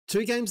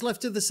2 games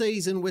left of the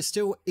season. We're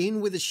still in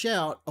with a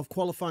shout of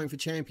qualifying for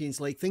Champions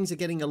League. Things are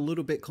getting a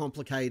little bit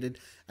complicated.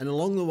 And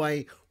along the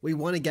way, we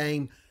won a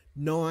game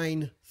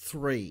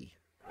 9-3.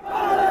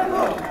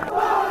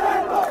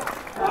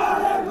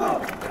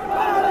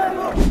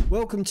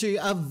 Welcome to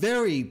a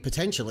very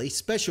potentially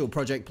special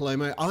Project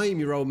Palermo. I am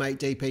your old mate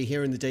DP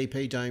here in the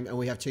DP Dome, and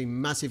we have 2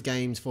 massive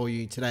games for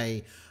you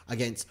today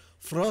against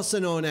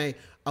Frosinone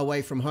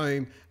away from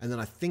home, and then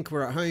I think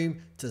we're at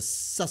home to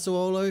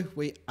Sassuolo.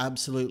 We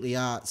absolutely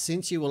are.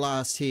 Since you were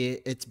last here,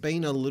 it's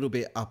been a little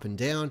bit up and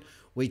down.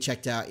 We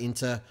checked out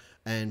Inter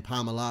and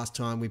Parma last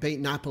time. We beat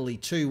Napoli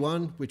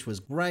 2-1, which was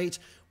great.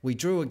 We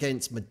drew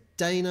against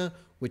Modena,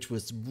 which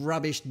was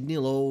rubbish,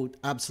 0-0,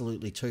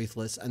 absolutely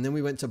toothless. And then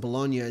we went to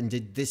Bologna and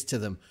did this to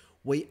them.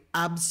 We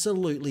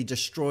absolutely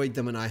destroyed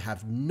them, and I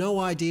have no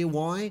idea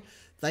why.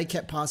 They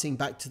kept passing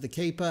back to the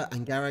keeper,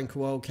 and Garan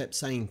Kowal kept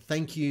saying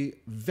thank you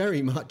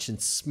very much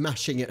and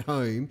smashing it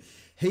home.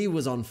 He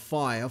was on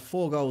fire.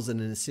 4 goals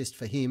and an assist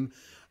for him.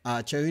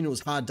 Chiuna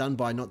was hard done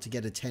by not to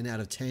get a 10 out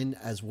of 10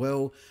 as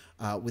well,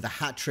 with a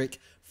hat-trick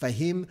for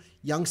him.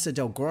 Youngster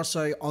Del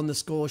Grosso on the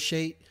score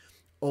sheet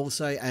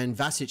also, and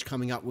Vasic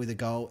coming up with a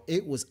goal.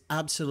 It was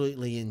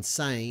absolutely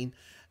insane,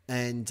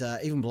 and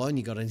even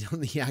Bologna got in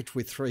on the act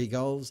with 3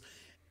 goals.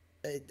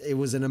 It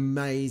was an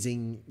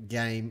amazing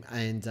game,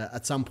 and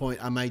at some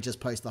point I may just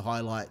post the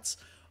highlights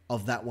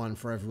of that one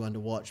for everyone to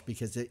watch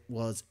because it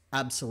was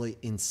absolute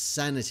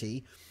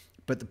insanity.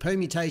 But the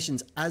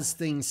permutations as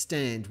things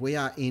stand, we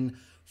are in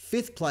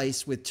 5th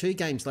place with 2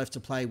 games left to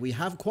play. We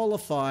have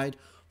qualified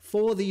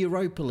for the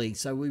Europa League,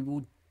 so we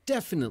will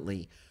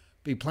definitely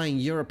be playing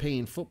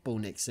European football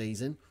next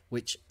season,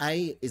 which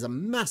is a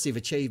massive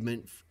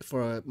achievement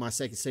for my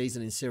 2nd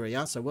season in Serie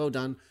A. So well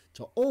done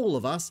to all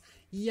of us.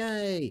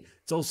 Yay.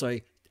 It's also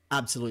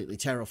absolutely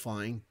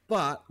terrifying,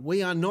 but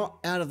we are not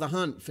out of the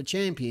hunt for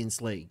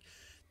Champions League.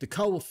 The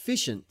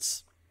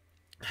coefficients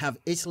have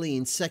Italy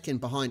in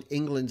 2nd behind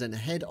England and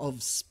ahead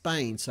of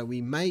Spain. So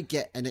we may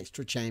get an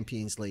extra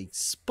Champions League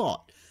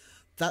spot.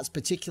 That's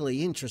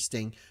particularly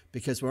interesting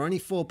because we're only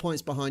 4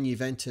 points behind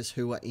Juventus,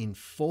 who are in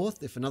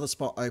 4th. If another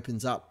spot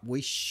opens up,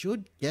 we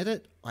should get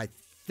it, I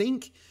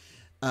think,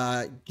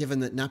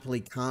 given that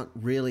Napoli can't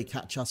really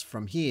catch us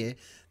from here.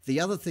 The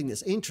other thing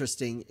that's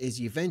interesting is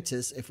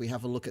Juventus, if we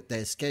have a look at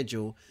their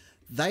schedule,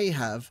 they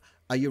have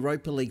a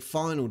Europa League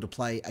final to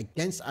play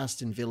against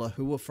Aston Villa,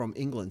 who are from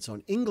England. So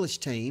an English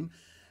team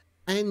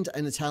and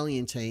an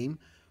Italian team,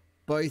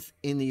 both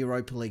in the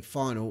Europa League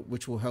final,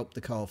 which will help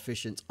the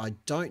coefficients. I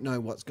don't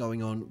know what's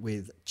going on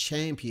with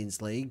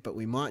Champions League, but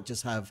we might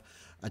just have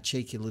a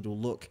cheeky little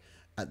look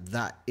at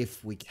that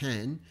if we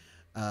can.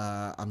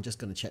 I'm just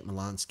going to check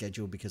Milan's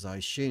schedule because I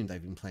assume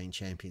they've been playing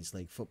Champions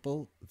League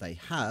football. They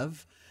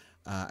have.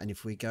 And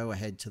if we go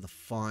ahead to the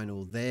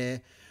final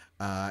there,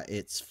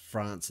 it's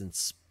France and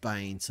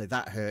Spain. So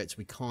that hurts.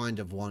 We kind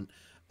of want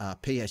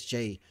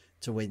PSG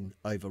to win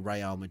over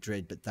Real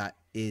Madrid, but that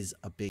is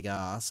a big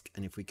ask.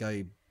 And if we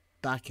go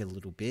back a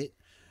little bit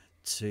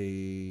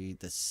to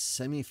the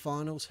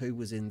semi-finals, who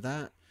was in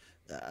that?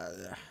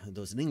 There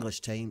was an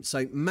English team.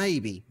 So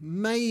maybe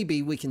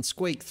we can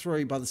squeak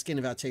through by the skin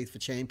of our teeth for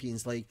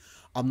Champions League.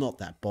 I'm not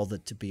that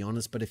bothered, to be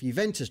honest. But if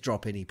Juventus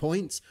drop any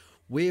points,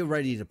 we're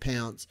ready to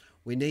pounce.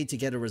 We need to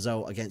get a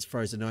result against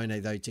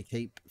Frosinone, though, to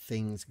keep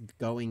things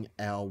going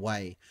our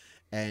way.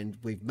 And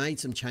we've made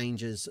some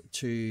changes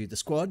to the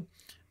squad.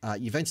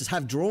 Juventus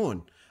have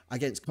drawn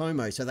against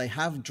Como, so they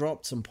have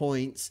dropped some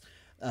points.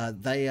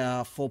 They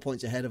are 4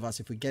 points ahead of us.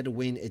 If we get a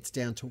win, it's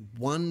down to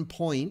 1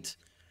 point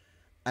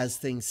as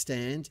things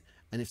stand.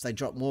 And if they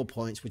drop more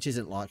points, which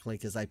isn't likely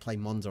because they play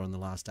Monza on the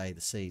last day of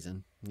the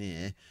season,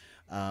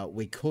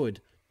 we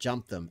could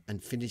jump them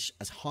and finish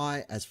as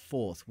high as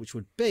 4th, which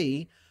would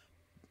be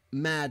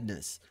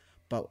madness.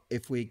 But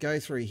if we go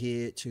through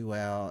here to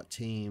our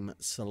team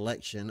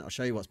selection, I'll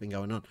show you what's been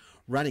going on.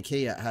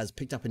 Ranocchia has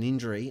picked up an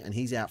injury and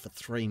he's out for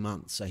 3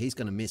 months. So he's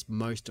going to miss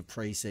most of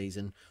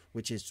pre-season,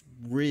 which is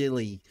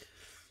really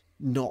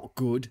not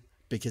good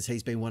because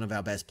he's been one of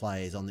our best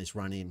players on this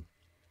run-in.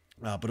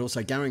 But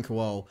also Garan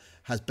Kowal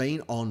has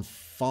been on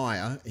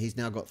fire. He's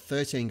now got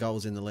 13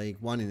 goals in the league,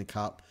 1 in the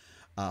cup,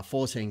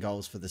 14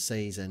 goals for the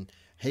season.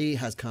 He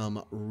has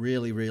come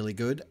really, really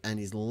good and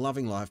he's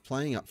loving life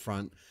playing up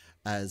front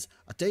as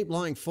a deep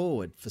lying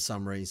forward for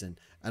some reason.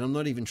 And I'm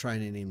not even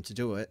training him to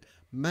do it.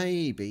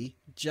 Maybe,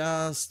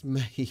 just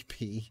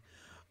maybe,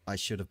 I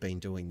should have been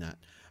doing that.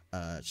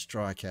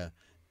 Striker,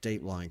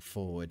 deep lying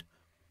forward,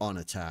 on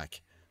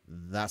attack.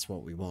 That's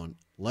what we want.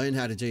 Learn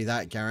how to do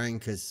that, Garan,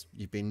 because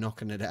you've been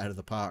knocking it out of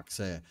the park,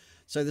 sir.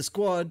 So the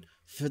squad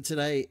for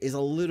today is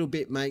a little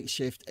bit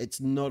makeshift. It's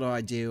not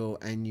ideal,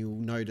 and you'll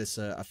notice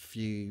a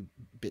few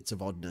bits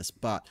of oddness.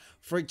 But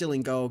Frigdil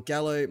in goal,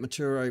 Gallo,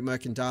 Maturo,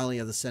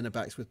 Mercandali are the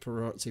centre-backs with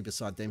Perozzi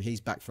beside them.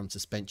 He's back from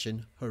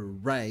suspension.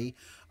 Hooray.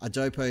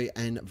 Adopo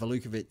and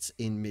Velukovic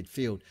in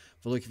midfield.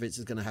 Velukovic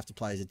is going to have to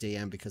play as a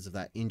DM because of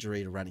that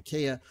injury to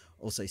Ranocchia.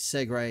 Also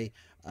Segre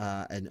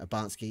and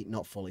Abansky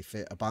not fully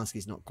fit.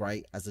 Abansky's not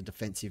great as a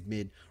defensive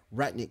mid.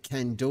 Ratnik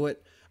can do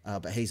it.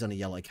 but he's on a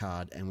yellow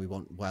card, and we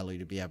want Walu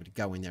to be able to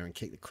go in there and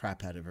kick the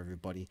crap out of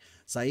everybody.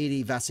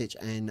 Saidi, Vasic,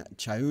 and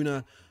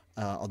Chauna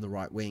on the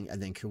right wing,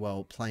 and then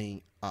Kuel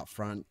playing up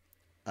front.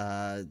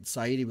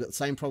 Saidi, the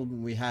same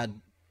problem we had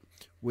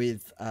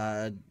with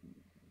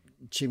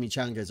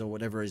Chimichangas or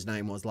whatever his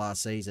name was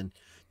last season,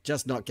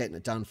 just not getting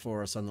it done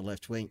for us on the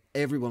left wing.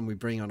 Everyone we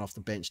bring on off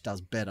the bench does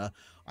better.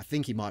 I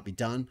think he might be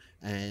done,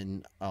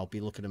 and I'll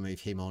be looking to move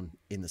him on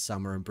in the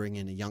summer and bring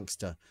in a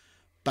youngster.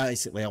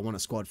 Basically, I want a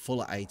squad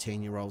full of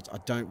 18-year-olds. I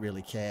don't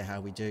really care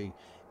how we do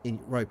in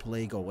Europa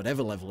League or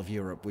whatever level of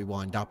Europe we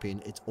wind up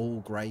in. It's all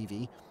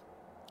gravy.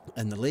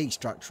 And the league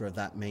structure of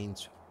that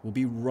means we'll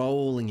be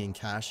rolling in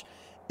cash.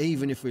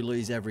 Even if we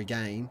lose every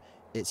game,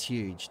 it's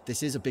huge.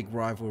 This is a big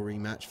rivalry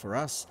match for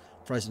us.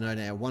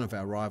 Frosinone are one of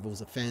our rivals.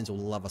 The fans will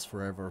love us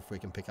forever if we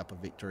can pick up a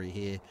victory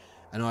here.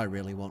 And I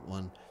really want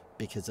one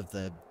because of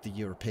the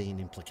European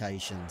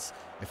implications.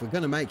 If we're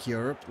going to make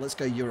Europe, let's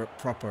go Europe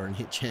proper and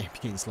hit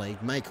Champions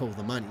League, make all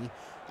the money,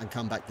 and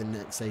come back the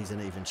next season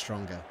even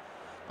stronger.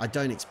 I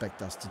don't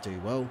expect us to do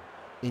well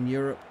in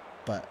Europe,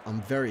 but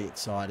I'm very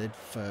excited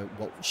for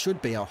what should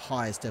be our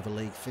highest ever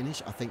league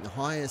finish. I think the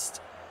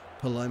highest,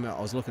 Palermo, I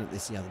was looking at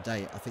this the other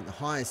day, I think the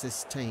highest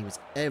this team has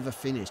ever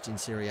finished in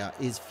Serie A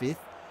is 5th.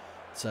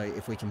 So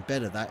if we can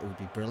better that, it would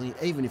be brilliant.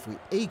 Even if we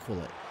equal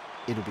it,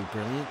 it'll be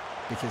brilliant,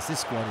 because this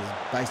squad is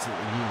basically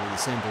newly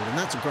assembled, and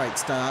that's a great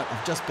start.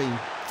 I've just been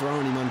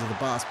throwing him under the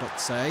bus, but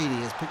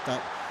Saidi has picked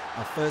up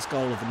our first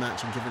goal of the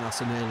match and given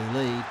us an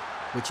early lead,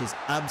 which is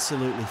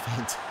absolutely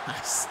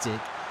fantastic.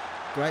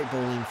 Great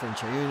ball in from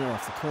Chauna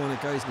off the corner,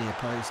 goes near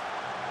post,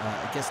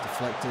 it gets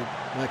deflected.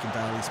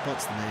 Mercandali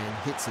spots the man,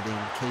 hits it in,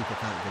 keeper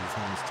can't get his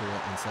hands to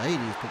it, and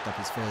Saidi has picked up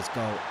his first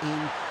goal in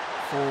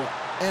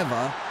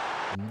forever,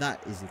 and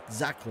that is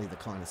exactly the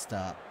kind of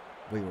start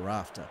we were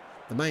after.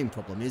 The main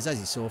problem is, as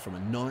you saw from a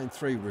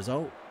 9-3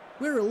 result,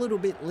 we're a little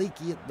bit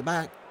leaky at the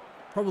back,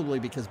 probably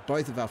because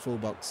both of our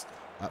fullbacks,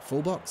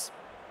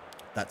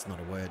 that's not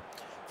a word,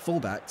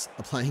 fullbacks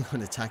are playing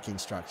on attack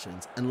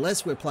instructions,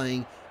 unless we're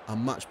playing a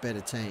much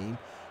better team,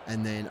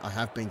 and then I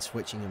have been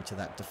switching them to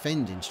that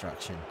defend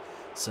instruction.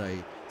 So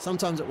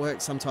sometimes it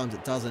works, sometimes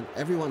it doesn't.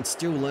 Everyone's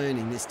still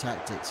learning this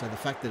tactic, so the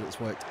fact that it's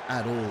worked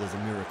at all is a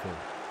miracle.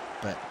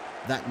 But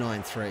that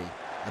 9-3,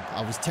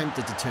 I was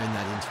tempted to turn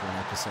that into an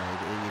episode,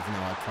 even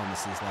though I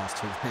promised these last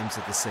 2 games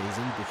of the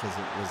season, because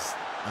it was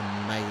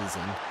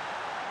amazing.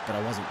 But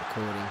I wasn't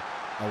recording.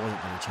 I wasn't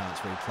going to chance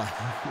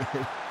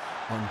replaying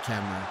on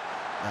camera.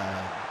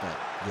 But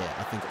yeah,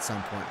 I think at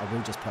some point I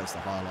will just post the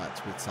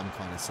highlights with some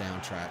kind of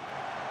soundtrack,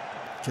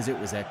 because it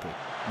was epic.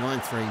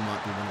 9-3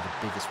 might be one of the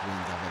biggest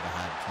wins I've ever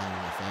had playing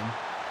FM,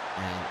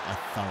 and I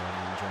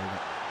thoroughly enjoyed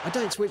it. I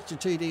don't switch to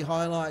 2D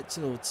highlights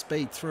or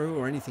speed through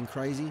or anything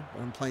crazy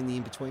when I'm playing the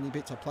in-betweeny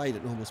bits. I played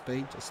at normal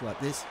speed, just like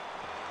this,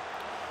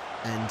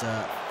 and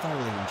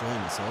thoroughly enjoy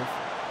myself.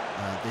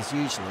 There's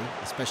usually,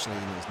 especially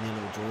in those nil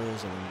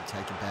draws or when you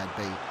take a bad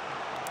beat,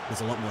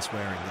 there's a lot more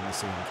swearing than you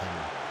see on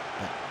camera,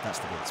 but that's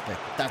to be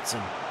expected. That's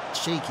a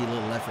cheeky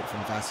little effort from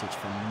Vasic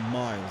from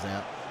miles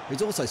out,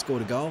 who's also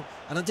scored a goal,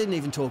 and I didn't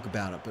even talk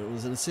about it, but it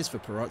was an assist for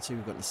Perozzi.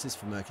 We've got an assist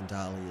for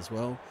Mercandali as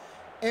well.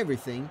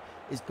 Everything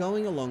is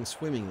going along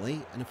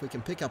swimmingly, and if we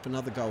can pick up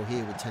another goal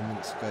here with 10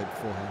 minutes to go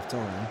before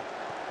half-time,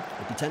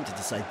 I'd be tempted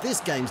to say this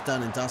game's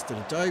done and dusted.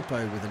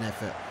 Adopo with an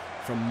effort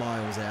from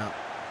miles out,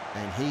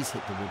 and he's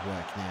hit the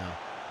woodwork now.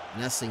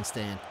 And as things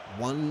stand,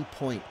 1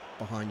 point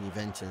behind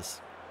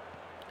Juventus.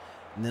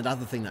 And the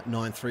other thing that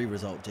 9-3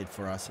 result did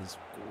for us is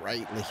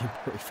greatly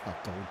improve our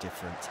goal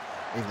difference,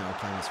 even though we're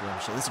playing this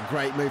rubbish. This is a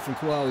great move from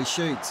Kuel. He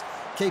shoots.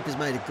 Keeper's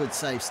made a good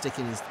save,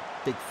 sticking his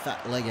big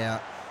fat leg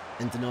out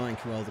and denying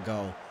Kuel the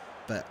goal.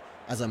 But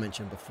as I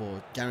mentioned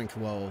before, Garen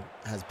Kuel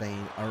has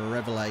been a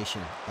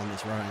revelation on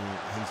this run.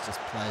 He's just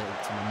played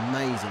some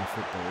amazing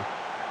football,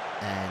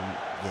 and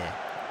yeah,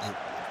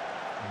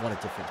 what a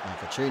difference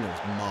maker. Tuna was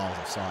miles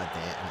offside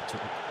there, and it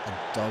took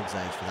a dog's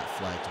age for that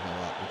flag to go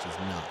up, which is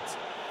nuts.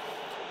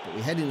 But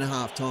we head into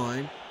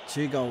half-time,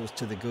 2 goals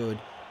to the good,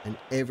 and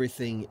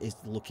everything is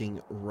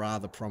looking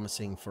rather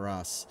promising for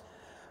us.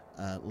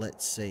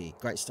 Let's see.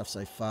 Great stuff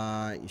so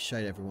far. You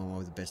showed everyone why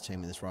we're the best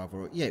team in this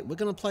rivalry. Yeah, we're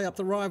going to play up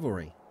the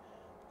rivalry.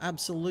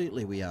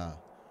 Absolutely we are.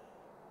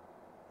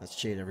 Let's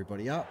cheer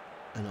everybody up,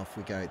 and off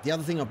we go. The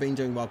other thing I've been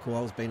doing while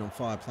Kowal's been on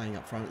fire playing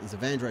up front is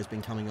Evandro's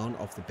been coming on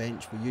off the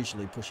bench. We're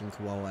usually pushing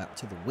Kowal out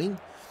to the wing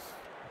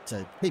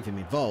to keep him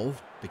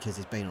involved because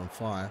he's been on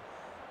fire.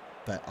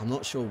 But I'm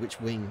not sure which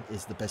wing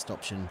is the best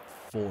option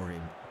for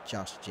him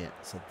just yet.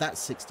 So that's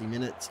 60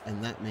 minutes,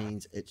 and that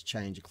means it's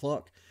change of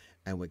clock,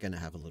 and we're going to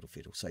have a little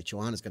fiddle. So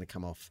Choana's going to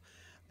come off,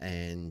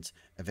 and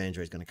Evandro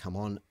is going to come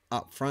on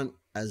up front,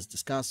 as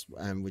discussed,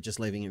 and we're just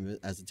leaving him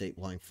as a deep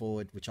lying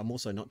forward, which I'm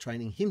also not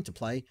training him to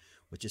play,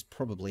 which is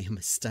probably a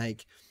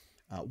mistake.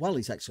 While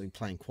he's actually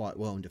playing quite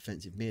well in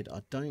defensive mid,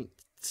 I don't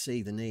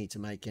see the need to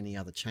make any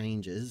other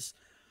changes,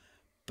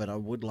 but I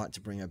would like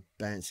to bring a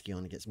Bansky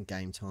on to get some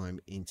game time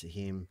into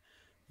him.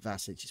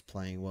 Vasic is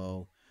playing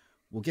well.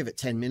 We'll give it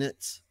 10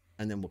 minutes,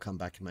 and then we'll come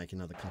back and make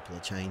another couple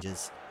of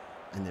changes,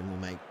 and then we'll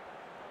make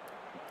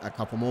a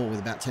couple more with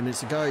about 10 minutes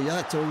to go. Yeah,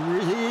 that's a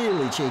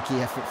really cheeky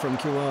effort from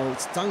QL.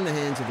 It stung the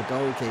hands of the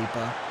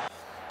goalkeeper.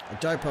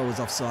 Dopo was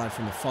offside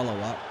from the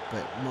follow-up,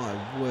 but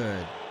my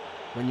word,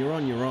 when you're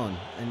on, you're on.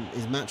 And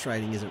his match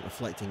rating isn't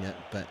reflecting it,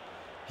 but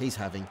he's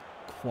having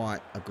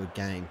quite a good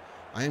game.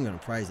 I am going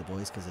to praise the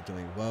boys because they're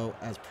doing well.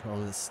 As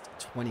promised,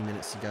 20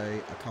 minutes to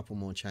go, a couple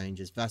more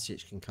changes.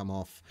 Vasic can come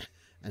off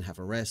and have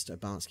a rest.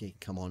 Obanski can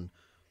come on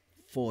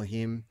for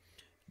him.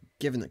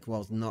 Given that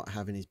Kowal's not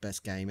having his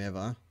best game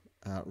ever,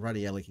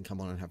 Radielli can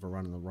come on and have a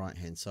run on the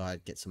right-hand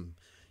side, get some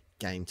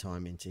game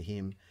time into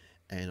him.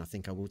 And I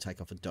think I will take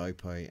off a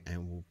Dopo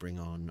and we'll bring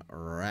on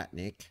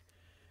Ratnik.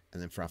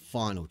 And then for our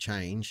final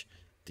change,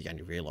 the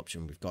only real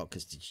option we've got,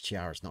 because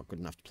Chiara's not good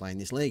enough to play in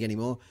this league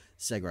anymore,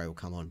 Segre will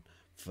come on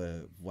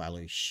for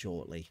Walu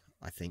shortly,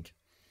 I think.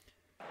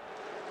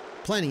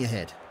 Planning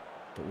ahead.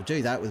 But we'll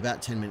do that with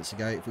about 10 minutes to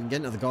go. If we can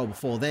get another goal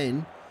before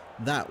then,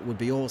 that would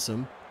be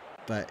awesome.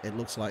 But it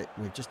looks like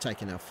we've just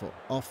taken our foot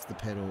off the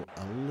pedal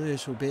a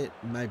little bit.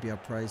 Maybe I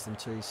praised them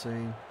too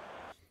soon.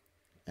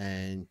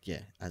 And yeah,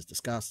 as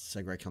discussed,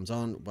 Segre comes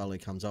on,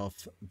 Walu comes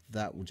off.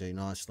 That will do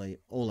nicely.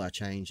 All our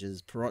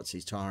changes.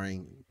 Perozzi's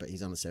tiring, but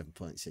he's on a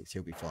 7.6.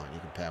 He'll be fine. He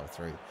can power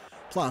through.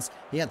 Plus,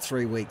 he had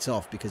 3 weeks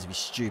off because of his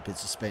stupid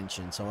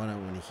suspension, so I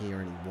don't want to hear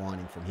any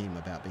whining from him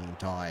about being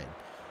tired.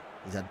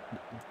 He's had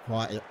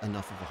quite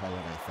enough of a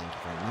holiday, thank you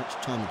very much.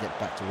 Time to get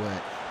back to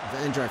work.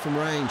 Andre from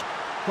range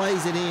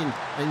plays it in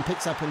and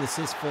picks up an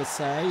assist for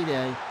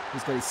Saide.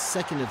 He's got his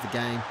second of the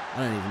game. I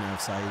don't even know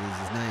if Saide is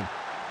his name.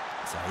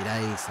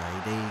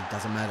 Saide,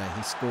 doesn't matter.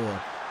 He scored.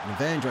 And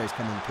Evandro's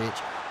come on the pitch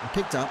and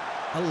picked up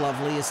a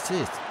lovely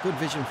assist. Good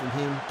vision from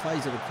him.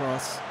 Plays it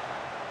across.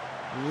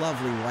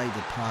 Lovely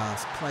weighted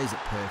pass. Plays it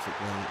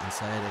perfectly. And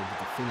Saide with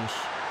the finish.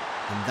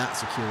 And that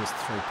secures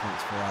 3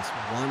 points for us.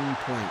 1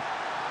 point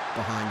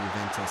behind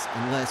Juventus.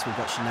 Unless we've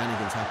got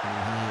shenanigans happening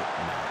here.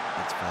 No,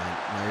 it's fine.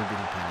 No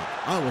big panic.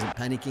 I wasn't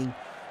panicking.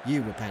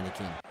 You were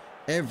panicking.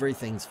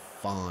 Everything's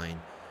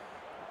fine.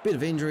 Bit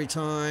of injury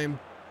time.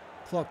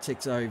 Clock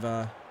ticks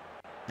over.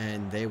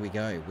 And there we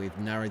go. We've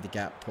narrowed the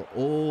gap, put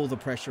all the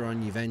pressure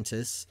on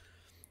Juventus,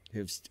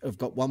 who've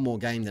got one more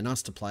game than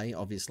us to play,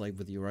 obviously,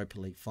 with the Europa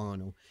League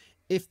final.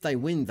 If they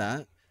win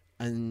that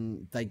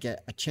and they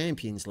get a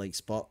Champions League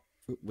spot,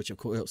 which of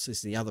course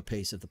is the other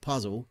piece of the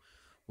puzzle,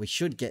 we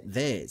should get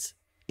theirs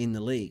in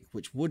the league,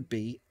 which would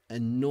be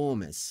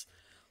enormous.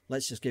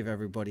 Let's just give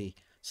everybody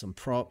some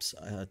props.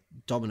 A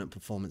dominant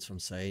performance from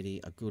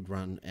Saidi, a good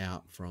run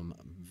out from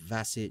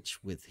Vasic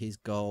with his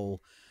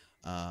goal.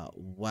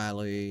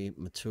 Walu,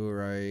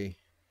 Maturo,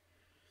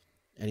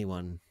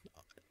 anyone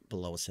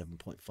below a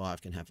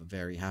 7.5 can have a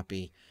very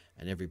happy,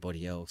 and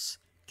everybody else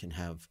can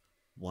have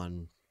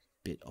one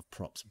bit of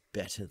props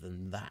better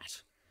than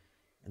that.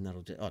 And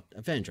that'll do. Oh,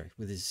 Evandro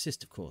with his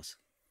assist, of course.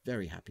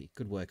 Very happy.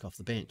 Good work off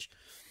the bench.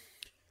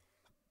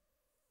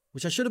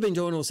 Which I should have been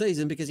doing all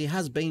season because he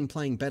has been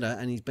playing better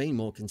and he's been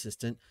more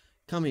consistent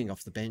coming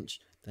off the bench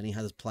than he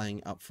has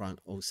playing up front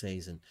all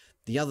season.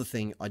 The other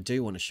thing I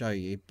do want to show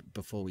you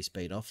before we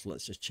speed off,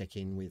 let's just check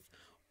in with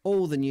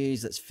all the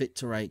news that's fit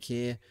to rake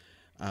here.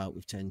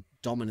 We've turned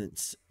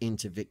dominance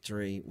into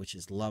victory, which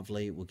is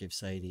lovely. We'll give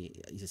Sadie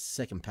his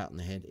second pat on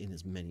the head in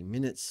as many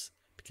minutes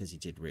because he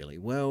did really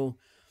well.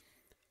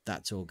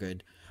 That's all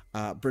good.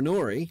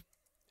 Branori,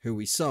 who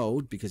we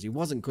sold because he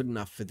wasn't good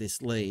enough for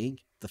this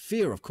league. The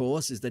fear, of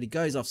course, is that he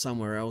goes off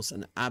somewhere else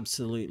and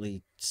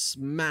absolutely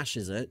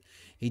smashes it.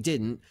 He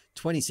didn't.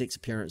 26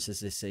 appearances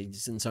this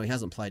season, so he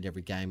hasn't played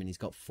every game, and he's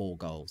got 4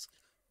 goals,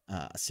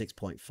 a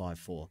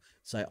 6.54.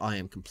 So I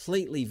am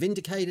completely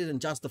vindicated and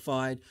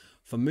justified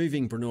for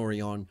moving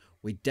Branori on.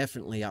 We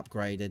definitely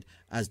upgraded,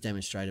 as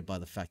demonstrated by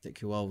the fact that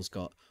Kuol's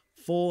got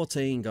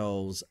 14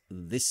 goals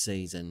this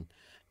season,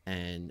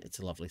 and it's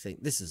a lovely thing.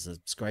 This is a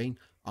screen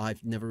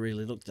I've never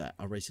really looked at.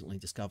 I recently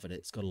discovered it.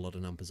 It's got a lot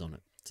of numbers on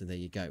it. So there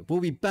you go.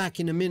 We'll be back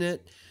in a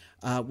minute.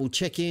 We'll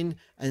check in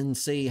and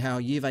see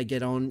how Juve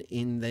get on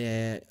in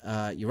their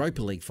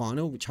Europa League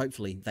final, which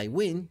hopefully they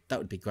win. That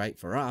would be great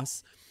for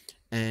us.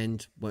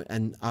 And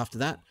after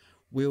that,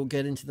 we'll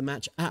get into the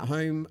match at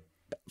home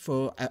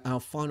for our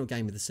final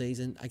game of the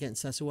season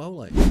against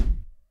Sassuolo.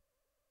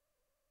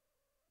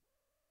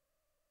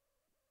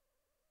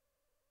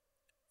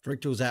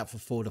 Frickel's out for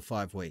 4 to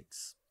 5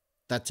 weeks.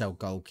 That's our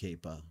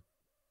goalkeeper.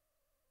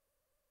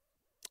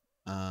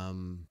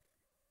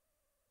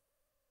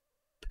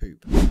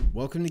 Poop.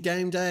 Welcome to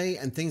game day,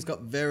 and things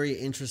got very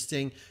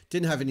interesting.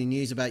 Didn't have any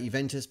news about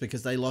Juventus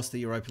because they lost the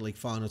Europa League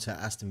final to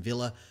Aston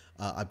Villa.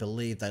 I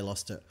believe they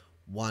lost it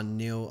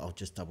 1-0. I'll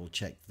just double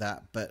check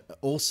that. But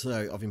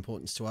also of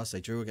importance to us,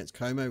 they drew against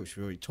Como, which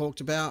we already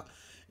talked about.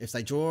 If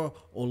they draw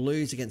or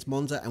lose against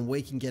Monza and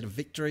we can get a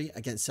victory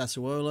against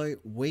Sassuolo,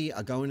 we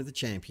are going to the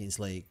Champions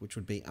League, which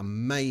would be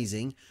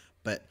amazing,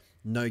 but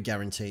no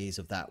guarantees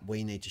of that.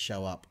 We need to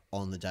show up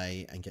on the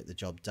day and get the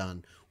job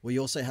done. We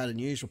also had a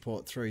news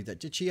report through that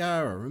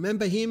Chiara,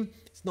 remember him?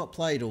 He's not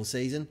played all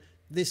season.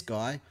 This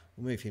guy,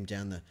 we'll move him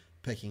down the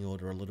pecking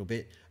order a little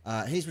bit.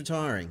 He's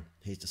retiring.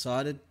 He's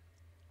decided.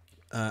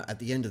 at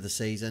the end of the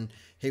season.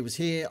 He was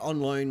here on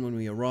loan when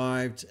we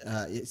arrived.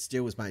 It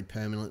still was made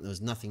permanent. There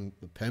was nothing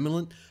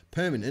permanent.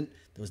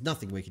 There was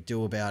nothing we could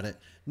do about it.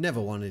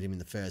 Never wanted him in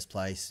the first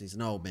place. He's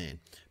an old man,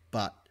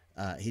 but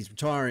he's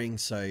retiring,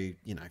 so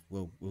you know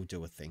we'll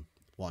do a thing.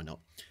 Why not?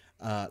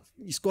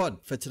 Your squad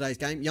for today's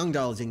game.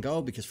 Youngdale is in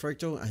goal because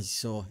Frechtel, as you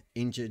saw,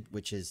 injured,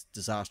 which is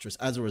disastrous.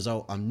 As a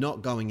result, I'm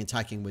not going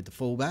attacking with the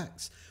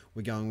fullbacks.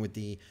 We're going with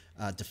the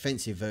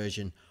defensive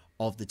version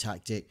of the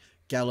tactic.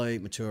 Gallo,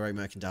 Maturo,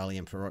 Mercandali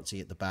and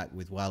Perozzi at the back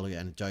with Walu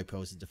and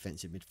Adopo as the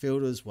defensive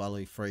midfielders.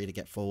 Walu free to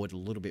get forward a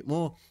little bit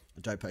more.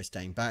 Adopo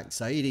staying back.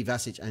 Saidi,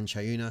 Vasic and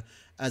Chayuna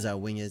as our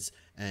wingers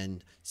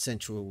and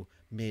central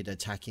mid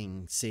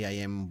attacking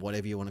CAM,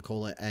 whatever you want to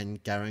call it,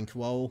 and Garan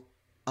Kowal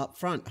up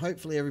front.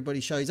 Hopefully everybody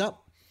shows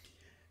up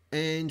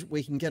and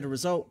we can get a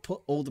result,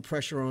 put all the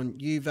pressure on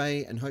Juve,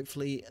 and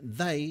hopefully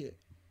they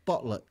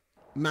bottle it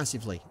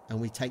massively and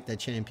we take their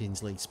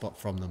Champions League spot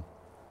from them.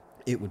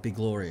 It would be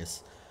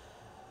glorious.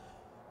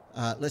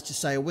 Let's just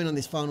say a win on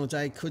this final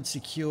day could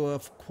secure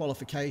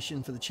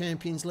qualification for the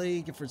Champions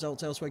League if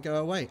results elsewhere go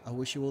away. I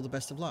wish you all the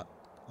best of luck.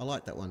 I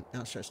like that one.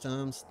 Outstretched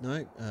arms.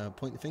 No.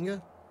 Point the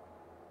finger.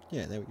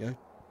 Yeah, there we go.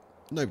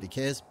 Nobody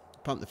cares.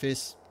 Pump the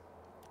fist.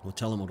 We'll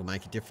tell them all to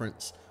make a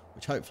difference,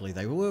 which hopefully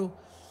they will.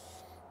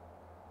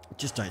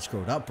 Just don't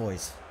screw it up,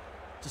 boys.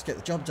 Just get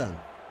the job done.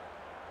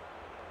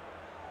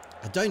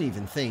 I don't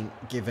even think,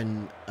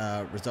 given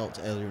results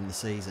earlier in the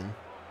season,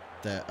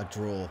 that a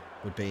draw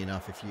would be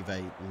enough. If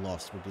Juve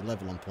lost, would be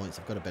level on points.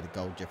 They've got a better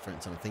goal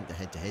difference, and I think the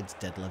head-to-head's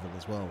dead level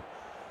as well.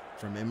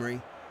 From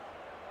memory,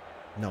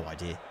 no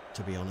idea,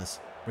 to be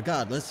honest.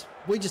 Regardless,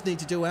 we just need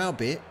to do our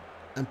bit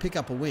and pick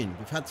up a win.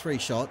 We've had 3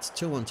 shots,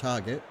 2 on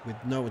target, with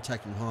no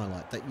attacking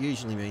highlight. That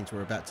usually means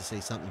we're about to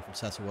see something from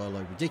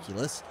Sassuolo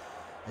ridiculous.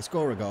 They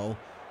score a goal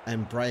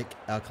and break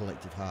our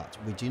collective hearts.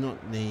 We do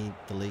not need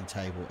the league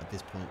table at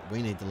this point.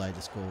 We need the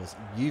later scores.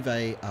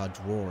 Juve are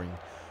drawing,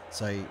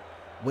 so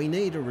we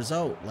need a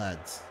result,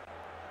 lads.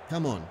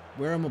 Come on,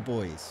 where are my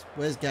boys?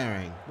 Where's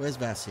Garang? Where's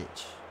Vasic?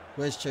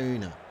 Where's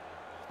Chayuna?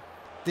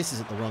 This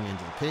is at the wrong end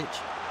of the pitch,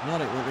 and I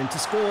don't want them to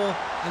score,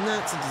 and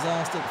that's a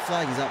disaster. The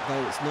flag is up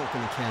though, it's not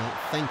going to count.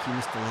 Thank you,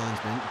 Mr.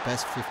 Linesman.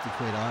 Best 50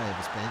 quid I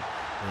ever spent.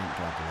 I didn't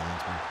bribe the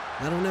linesman.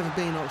 That'll never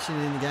be an option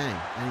in the game.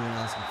 Anyone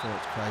asking for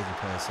it's a crazy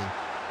person.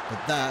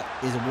 But that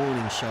is a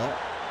warning shot,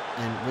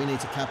 and we need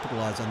to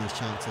capitalise on these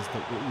chances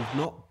that we've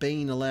not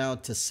been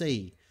allowed to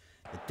see.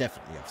 They're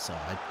definitely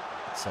offside.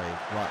 So,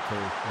 right call,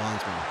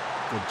 linesman,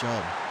 good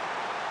job.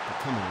 But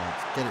come on,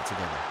 lads, get it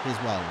together. Here's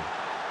Walu.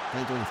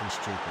 Don't do anything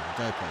stupid.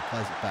 Adopo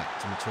plays it back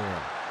to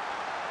Maturo.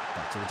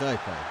 Back to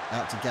Adopo.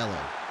 Out to Gallo.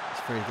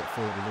 He's free to get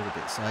forward a little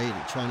bit. Saidi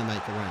trying to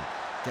make a run.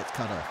 Gets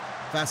cut off.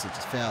 Vasic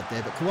is fouled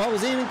there, but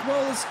Kowal's in and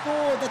Kowal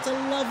scored. That's a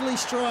lovely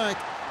strike.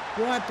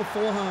 Right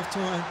before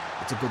half-time.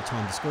 It's a good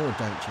time to score,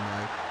 don't you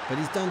know? But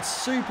he's done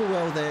super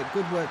well there.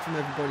 Good work from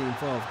everybody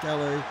involved.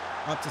 Gallo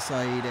up to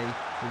Saidi,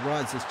 who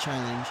rides this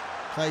challenge.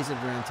 Plays it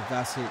around to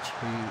Vasic,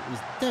 who is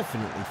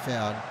definitely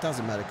fouled.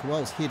 Doesn't matter.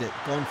 Kowal's hit it,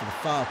 gone for the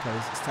far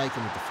post. It's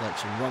taken a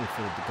deflection,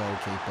 wrong-footed the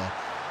goalkeeper.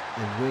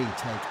 And we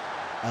take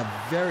a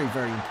very,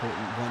 very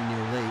important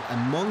 1-0 lead.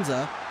 And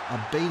Monza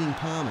are beating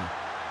Parma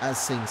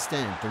as things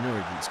stand.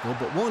 Bernuri didn't score,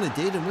 but Warner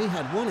did, and we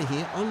had Warner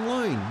here on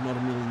loan not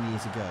a million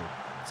years ago.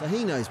 So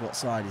he knows what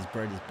side his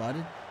bread is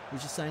buttered.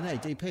 He's just saying, hey,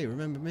 DP,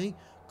 remember me?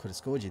 Could have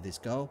scored you this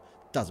goal.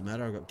 Doesn't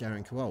matter, I've got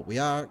Garan Kowal. We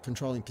are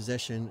controlling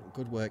possession.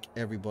 Good work,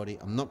 everybody.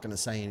 I'm not going to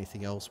say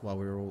anything else while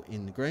we're all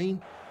in the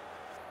green.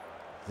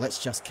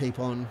 Let's just keep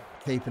on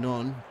keeping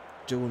on,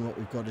 doing what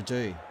we've got to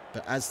do.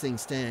 But as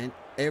things stand,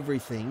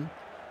 everything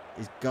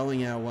is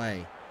going our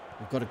way.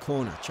 We've got a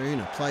corner.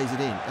 Chayuna plays it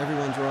in.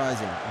 Everyone's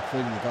rising,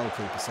 including the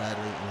goalkeeper,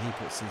 sadly, and he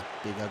puts his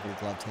big, ugly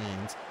gloved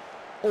hands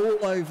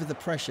all over the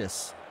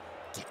Precious.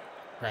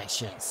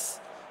 Precious.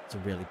 It's a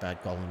really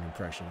bad Gollum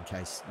impression, in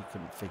case you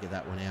couldn't figure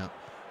that one out.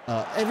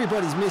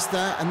 Everybody's missed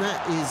that, and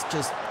that is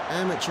just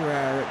amateur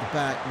hour at the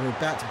back. We're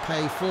about to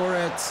pay for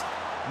it.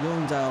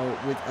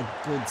 Youngdale with a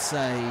good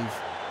save.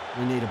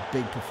 We need a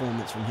big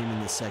performance from him in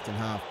the second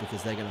half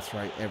because they're going to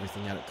throw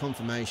everything at it.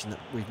 Confirmation that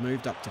we've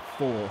moved up to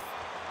 4th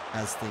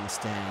as things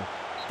stand.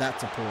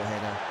 That's a poor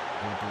header,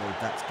 and I believe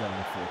that's going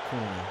for a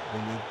corner.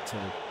 We need to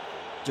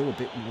do a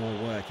bit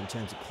more work in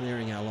terms of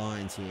clearing our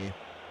lines here.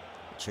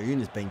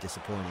 Chayuna's been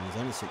disappointing. He's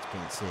on a 6.6.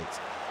 It's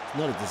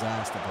not a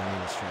disaster by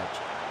any stretch.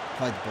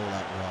 Played the ball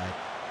out wide,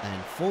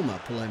 and former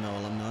Palermo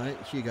alumni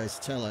Hugo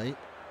Sotelo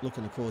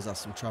looking to cause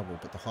us some trouble,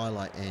 but the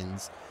highlight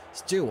ends.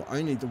 Still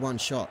only the 1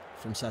 shot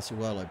from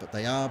Sassuolo, but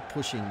they are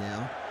pushing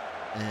now,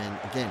 and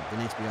again we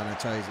need to be on our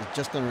toes. It's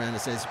just gone around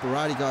and says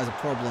Sperati guy's a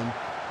problem,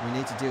 we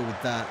need to deal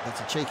with that. That's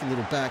a cheeky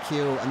little back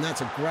heel, and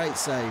that's a great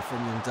save from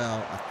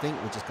Youngdale. I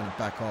think we're just going to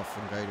back off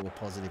and go to a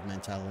positive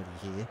mentality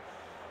here,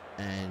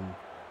 and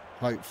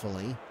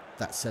hopefully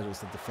that settles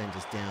the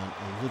defenders down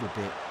a little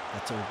bit.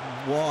 That's a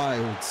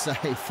wild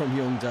save from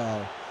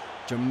Youngdale.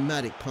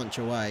 Dramatic punch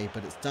away,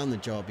 but it's done the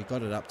job. He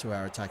got it up to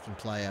our attacking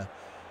player,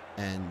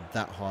 and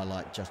that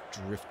highlight just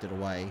drifted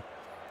away.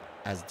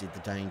 as did the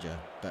danger.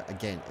 But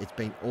again, it's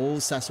been all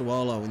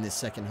Sassuolo in this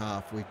second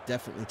half. We've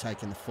definitely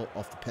taken the foot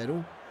off the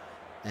pedal,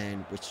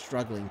 and we're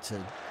struggling to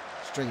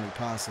string any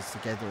passes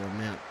together or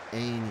mount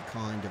any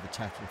kind of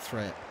attacking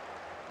threat.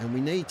 And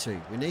we need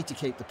to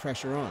keep the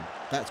pressure on.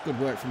 That's good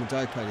work from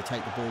Adopo to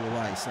take the ball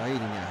away. Saidi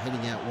now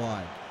heading out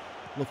wide,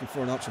 looking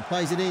for an option,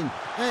 plays it in,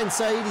 and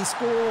Saidi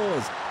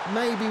scores.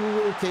 Maybe we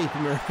will keep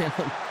him around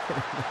for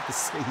another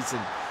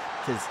season,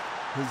 because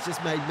he's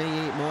just made me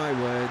eat my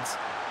words.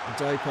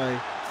 Adopo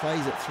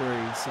plays it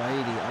through.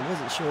 Saidi, I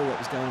wasn't sure what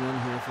was going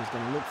on here, if he was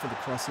going to look for the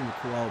crossing to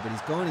Kuol, but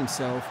he's gone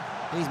himself.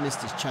 He's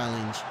missed his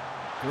challenge.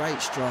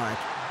 Great strike.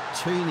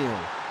 2-0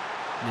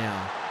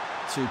 now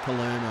to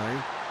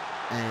Palermo,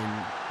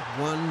 and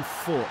 1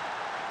 foot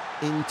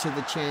into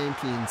the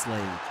Champions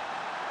League,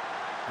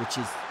 which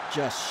is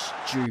just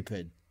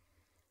stupid.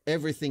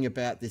 Everything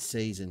about this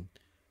season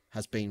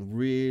has been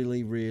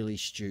really, really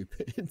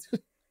stupid.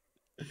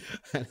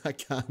 And I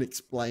can't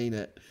explain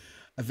it.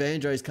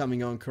 Evandro's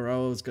coming on.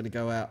 Carol's going to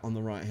go out on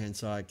the right-hand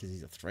side because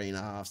he's a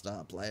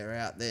 3.5-star player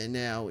out there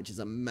now, which is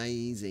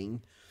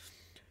amazing.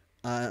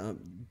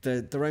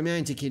 The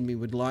romantic in me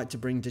would like to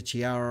bring De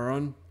Chiara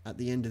on at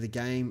the end of the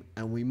game,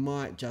 and we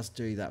might just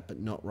do that, but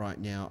not right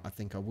now. I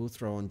think I will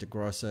throw on De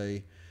Grosso,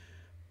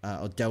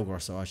 or Del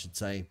Grosso, I should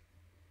say,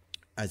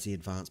 as the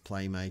advanced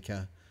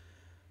playmaker,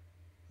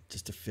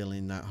 just to fill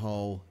in that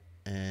hole,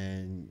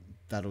 and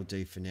that'll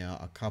do for now.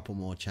 A couple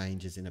more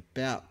changes in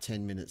about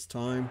 10 minutes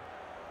time,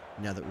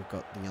 now that we've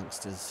got the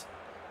youngsters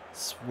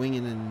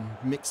swinging and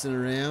mixing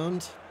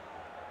around.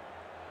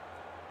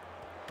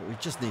 But we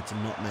just need to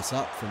not mess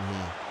up from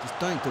here. Just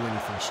don't do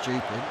anything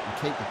stupid and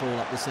keep the ball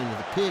up this end of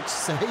the pitch.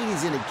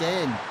 Saidi's in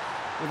again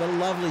with a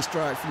lovely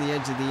strike from the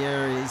edge of the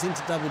area. He's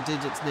into double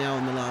digits now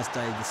on the last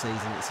day of the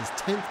season. It's his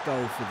 10th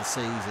goal for the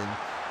season,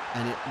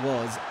 and it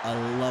was a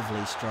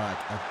lovely strike.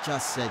 I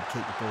just said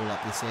keep the ball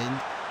up this end,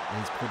 and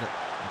he's put it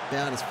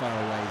about as far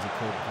away as he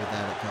could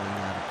without it going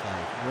out of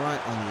play.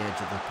 Right on the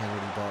edge of the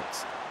penalty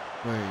box.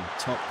 Boom,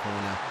 top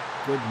corner.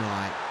 Good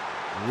night.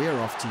 We're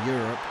off to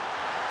Europe.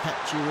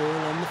 Catch you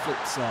all on the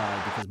flip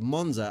side, because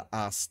Monza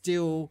are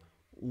still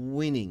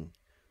winning,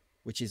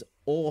 which is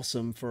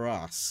awesome for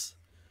us.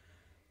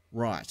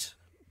 Right,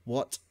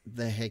 what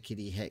the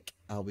heckity heck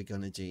are we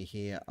going to do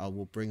here? I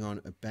will bring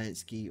on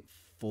Urbanski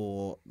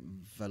for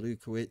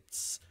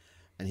Valukowicz,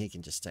 and he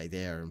can just stay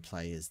there and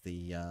play as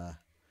the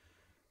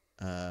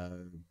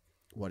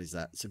what is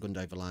that,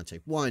 Segundo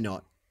Volante. Why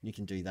not? You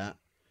can do that.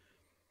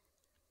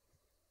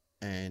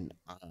 And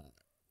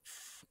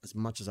as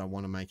much as I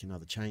want to make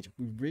another change,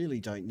 we really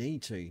don't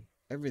need to.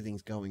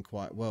 Everything's going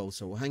quite well,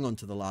 so we'll hang on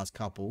to the last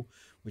couple,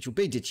 which will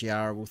be Di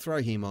Chiara. We'll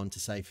throw him on to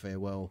say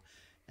farewell,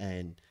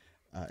 and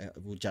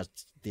we'll judge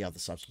the other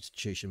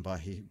substitution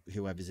by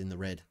whoever's in the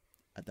red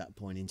at that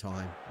point in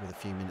time, with a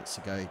few minutes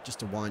to go, just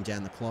to wind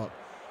down the clock.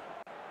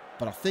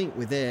 But I think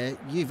we're there.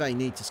 Juve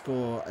need to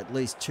score at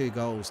least 2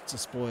 goals to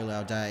spoil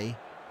our day,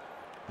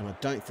 and I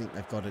don't think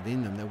they've got it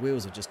in them. Their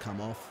wheels have just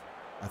come off.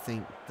 I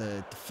think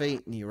the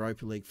defeat in the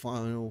Europa League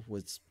final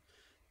was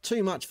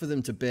too much for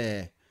them to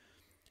bear.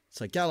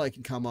 So Gallo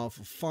can come off.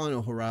 A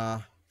final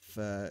hurrah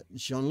for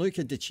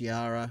Gianluca Di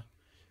Chiara,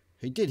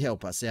 who did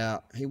help us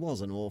out. He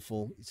wasn't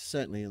awful. He's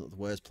certainly not the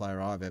worst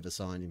player I've ever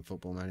signed in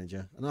Football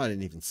Manager, and I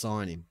didn't even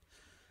sign him.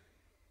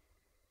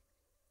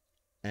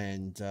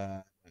 And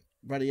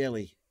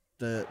Radielli,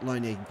 the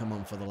loanee, can come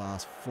on for the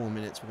last 4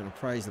 minutes. We're going to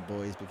praise the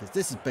boys, because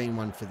this has been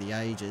one for the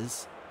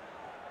ages.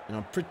 And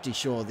I'm pretty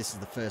sure this is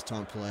the first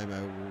time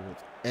Palermo will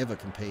ever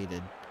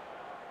competed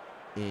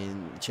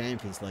in the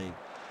Champions League,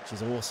 which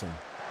is awesome.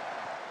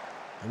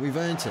 And we've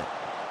earned it.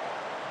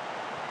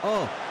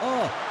 Oh,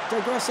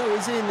 Del Grosso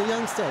is in, the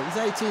youngster. He's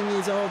 18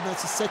 years old, and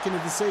that's the second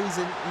of the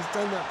season. He's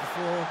done that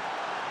before.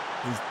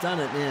 He's done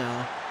it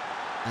now.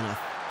 And I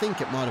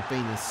think it might have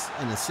been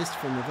an assist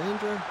from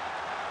Evandro.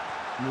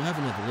 And we'll have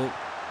another look.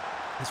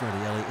 There's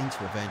Radielli into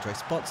Evandro,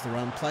 spots the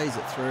run, plays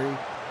it through.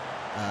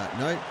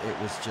 No,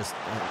 it was just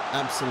an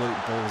absolute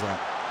balls up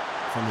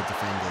from the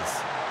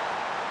defenders.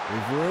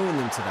 We've ruined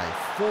them today.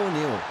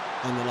 4-0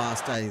 on the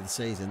last day of the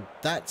season.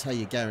 That's how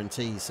you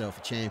guarantee yourself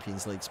a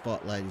Champions League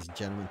spot, ladies and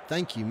gentlemen.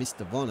 Thank you,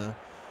 Mr. Vonner,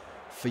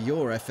 for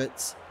your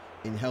efforts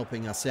in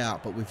helping us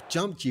out. But we've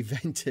jumped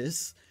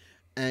Juventus,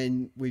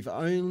 and we've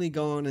only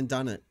gone and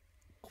done it.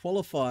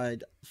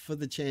 Qualified for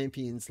the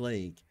Champions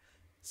League.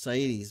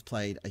 Saidi's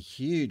played a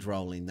huge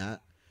role in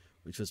that,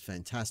 which was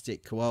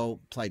fantastic. Kuol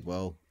played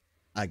well.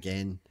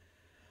 Again,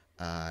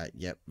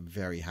 yep,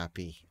 very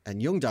happy. And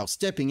Ljungdahl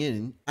stepping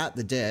in at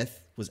the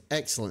death was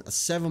excellent. A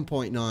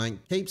 7.9,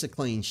 keeps a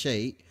clean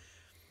sheet.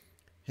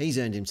 He's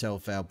earned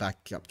himself our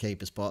backup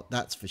keeper spot,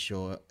 that's for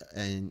sure.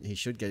 And he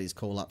should get his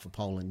call up for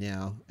Poland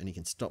now, and he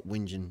can stop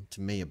whinging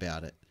to me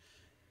about it.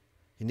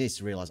 He needs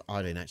to realise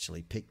I don't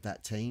actually pick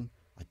that team.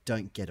 I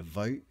don't get a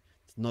vote.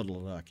 There's not a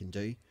lot I can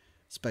do,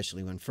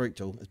 especially when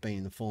Fruchtel has been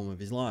in the form of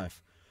his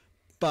life.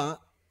 But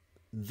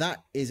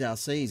that is our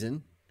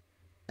season.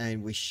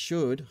 And we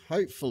should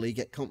hopefully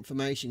get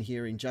confirmation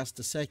here in just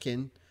a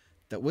second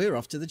that we're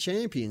off to the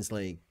Champions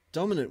League.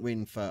 Dominant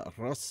win for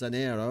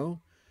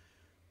Rossonero.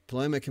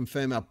 Palermo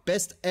confirm our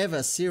best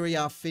ever Serie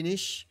A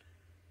finish.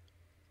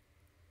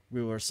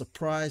 We were a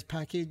surprise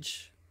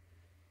package,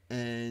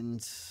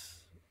 and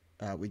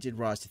we did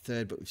rise to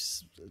third, but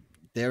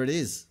there it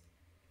is.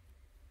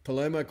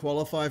 Palermo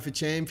qualify for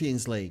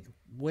Champions League.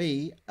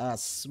 We are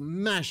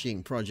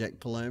smashing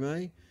Project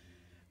Palermo,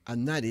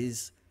 and that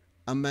is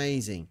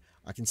amazing.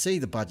 I can see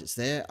the budgets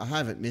there. I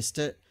haven't missed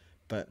it.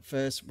 But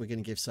first, we're going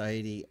to give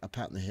Saidi a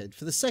pat on the head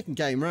for the second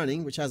game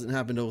running, which hasn't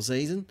happened all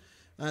season.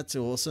 That's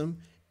awesome.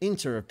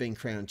 Inter have been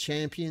crowned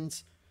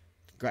champions.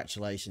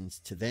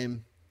 Congratulations to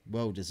them.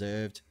 Well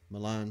deserved.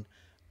 Milan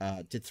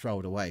did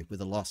throw it away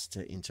with a loss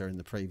to Inter in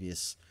the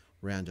previous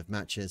round of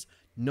matches.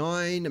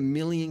 9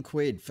 million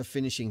quid for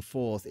finishing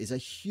fourth is a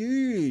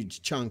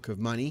huge chunk of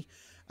money.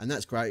 And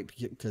that's great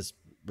because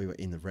we were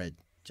in the red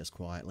just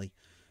quietly.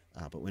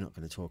 But we're not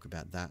going to talk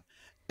about that.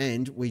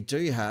 And we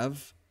do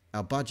have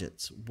our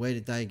budgets. Where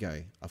did they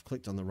go? I've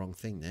clicked on the wrong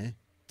thing there.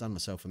 Done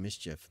myself a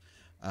mischief.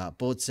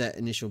 Board set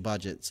initial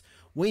budgets.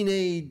 We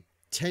need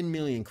 10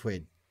 million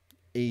quid.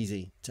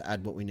 Easy to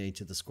add what we need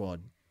to the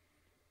squad.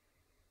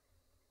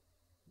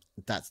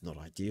 That's not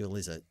ideal,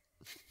 is it?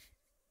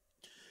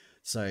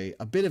 So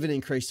a bit of an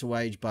increase to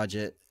wage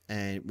budget,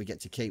 and we get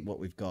to keep what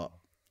we've got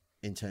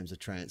in terms of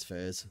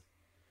transfers.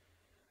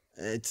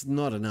 It's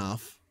not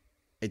enough.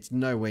 It's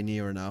nowhere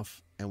near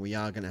enough, and we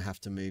are going to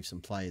have to move some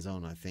players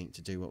on, I think,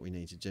 to do what we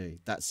need to do.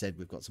 That said,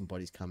 we've got some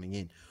bodies coming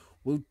in.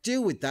 We'll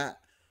deal with that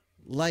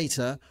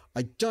later.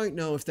 I don't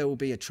know if there will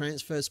be a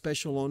transfer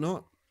special or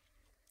not,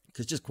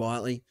 because just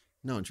quietly,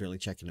 no one's really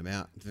checking them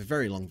out. They're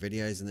very long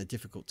videos, and they're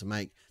difficult to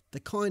make. They're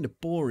kind of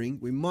boring.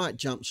 We might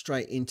jump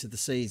straight into the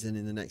season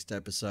in the next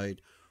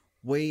episode.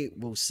 We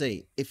will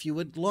see. If you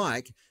would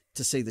like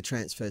to see the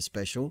transfer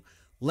special,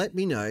 let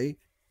me know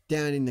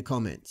down in the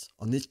comments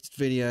on this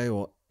video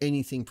or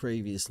anything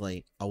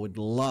previously. I would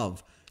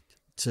love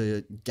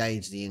to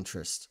gauge the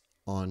interest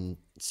on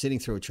sitting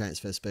through a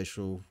transfer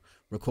special,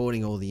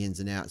 recording all the ins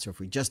and outs, or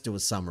if we just do a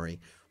summary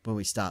when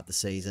we start the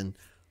season.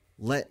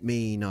 Let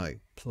me know,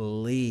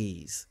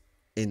 please,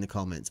 in the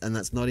comments. And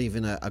that's not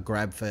even a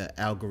grab for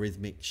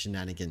algorithmic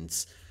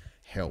shenanigans.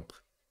 Help.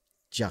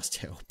 Just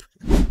help.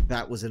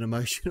 That was an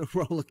emotional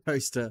roller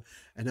coaster,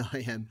 and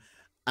I am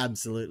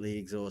absolutely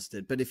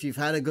exhausted. But if you've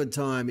had a good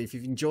time, if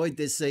you've enjoyed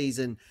this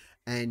season,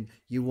 and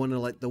you want to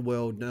let the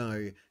world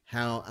know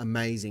how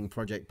amazing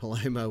Project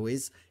Palermo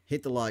is,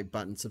 hit the like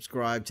button,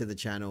 subscribe to the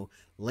channel,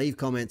 leave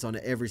comments on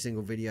every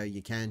single video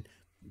you can,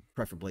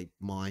 preferably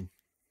mine.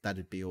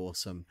 That'd be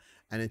awesome.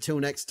 And until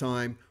next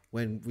time,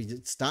 when we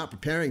start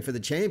preparing for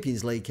the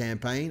Champions League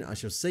campaign, I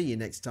shall see you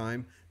next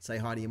time. Say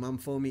hi to your mum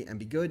for me and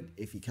be good.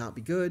 If you can't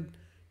be good,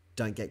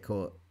 don't get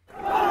caught.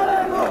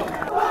 Palermo!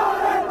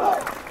 Palermo!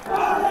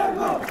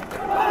 Palermo!